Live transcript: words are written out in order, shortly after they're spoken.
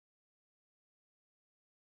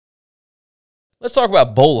Let's talk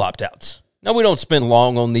about bowl opt-outs. Now, we don't spend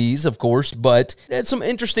long on these, of course, but there's some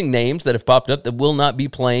interesting names that have popped up that will not be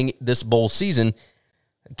playing this bowl season.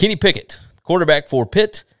 Kenny Pickett, quarterback for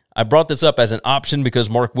Pitt. I brought this up as an option because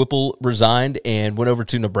Mark Whipple resigned and went over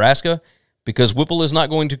to Nebraska. Because Whipple is not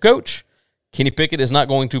going to coach, Kenny Pickett is not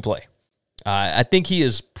going to play. I think he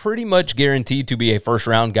is pretty much guaranteed to be a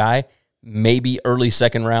first-round guy, maybe early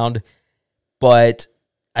second round, but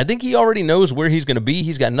I think he already knows where he's going to be.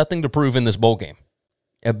 He's got nothing to prove in this bowl game.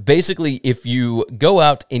 Basically, if you go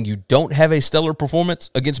out and you don't have a stellar performance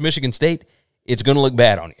against Michigan State, it's going to look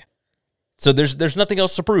bad on you. So there's nothing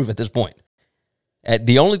else to prove at this point.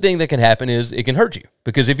 The only thing that can happen is it can hurt you,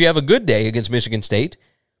 because if you have a good day against Michigan State,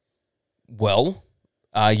 well,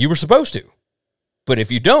 you were supposed to. But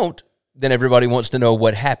if you don't, then everybody wants to know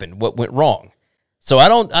what happened, what went wrong. So I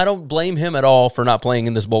don't blame him at all for not playing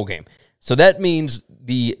in this bowl game. So that means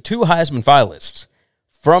the two Heisman finalists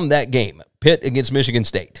from that game, Pitt against Michigan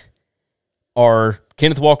State, are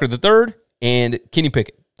Kenneth Walker III and Kenny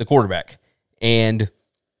Pickett, the quarterback. And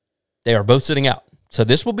they are both sitting out. So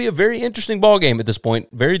this will be a very interesting ball game at this point.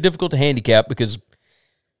 Very difficult to handicap because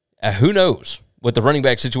who knows what the running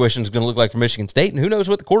back situation is going to look like for Michigan State, and who knows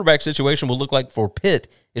what the quarterback situation will look like for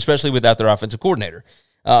Pitt, especially without their offensive coordinator.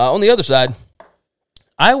 On the other side,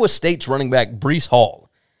 Iowa State's running back Breece Hall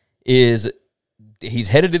he's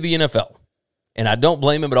headed to the NFL, and I don't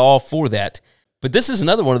blame him at all for that. But this is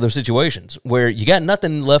another one of those situations where you got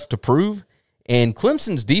nothing left to prove, and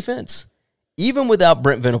Clemson's defense, even without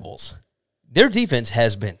Brent Venables, their defense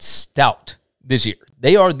has been stout this year.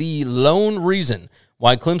 They are the lone reason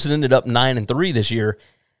why Clemson ended up 9-3 this year.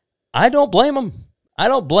 I don't blame them. I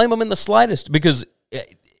don't blame them in the slightest, because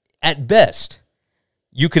at best,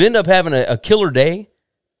 you could end up having a killer day,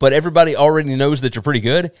 but everybody already knows that you're pretty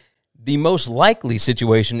good. The most likely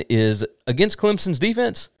situation is against Clemson's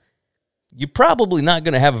defense, you're probably not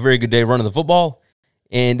going to have a very good day running the football.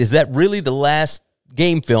 And is that really the last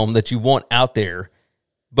game film that you want out there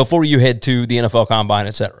before you head to the NFL Combine,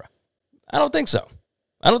 etc.? I don't think so.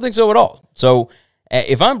 I don't think so at all. So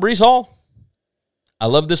if I'm Breece Hall, I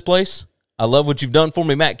love this place. I love what you've done for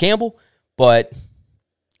me, Matt Campbell, but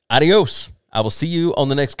adios. I will see you on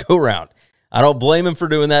the next go-round. I don't blame him for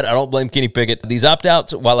doing that. I don't blame Kenny Pickett. These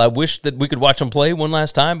opt-outs, while I wish that we could watch them play one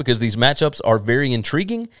last time because these matchups are very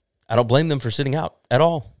intriguing, I don't blame them for sitting out at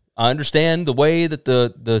all. I understand the way that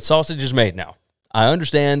the sausage is made now. I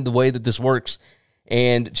understand the way that this works,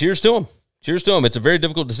 and cheers to him. Cheers to him. It's a very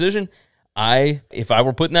difficult decision. If I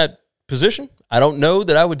were put in that position, I don't know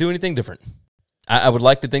that I would do anything different. I would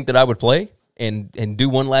like to think that I would play and do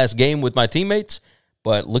one last game with my teammates,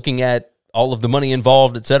 but looking at all of the money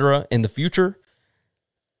involved, et cetera, in the future,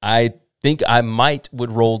 I think I would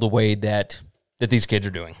roll the way that these kids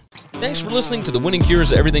are doing. Thanks for listening to the Winning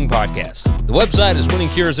Cures Everything podcast. The website is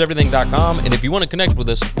winningcureseverything.com, and if you want to connect with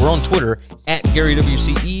us, we're on Twitter at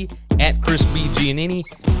GaryWCE, at Chris B. Giannini,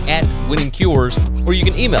 at Winning Cures, or you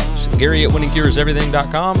can email us, Gary at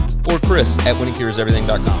winningcureseverything.com or Chris at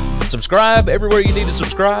winningcureseverything.com. Subscribe everywhere you need to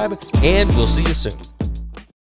subscribe, and we'll see you soon.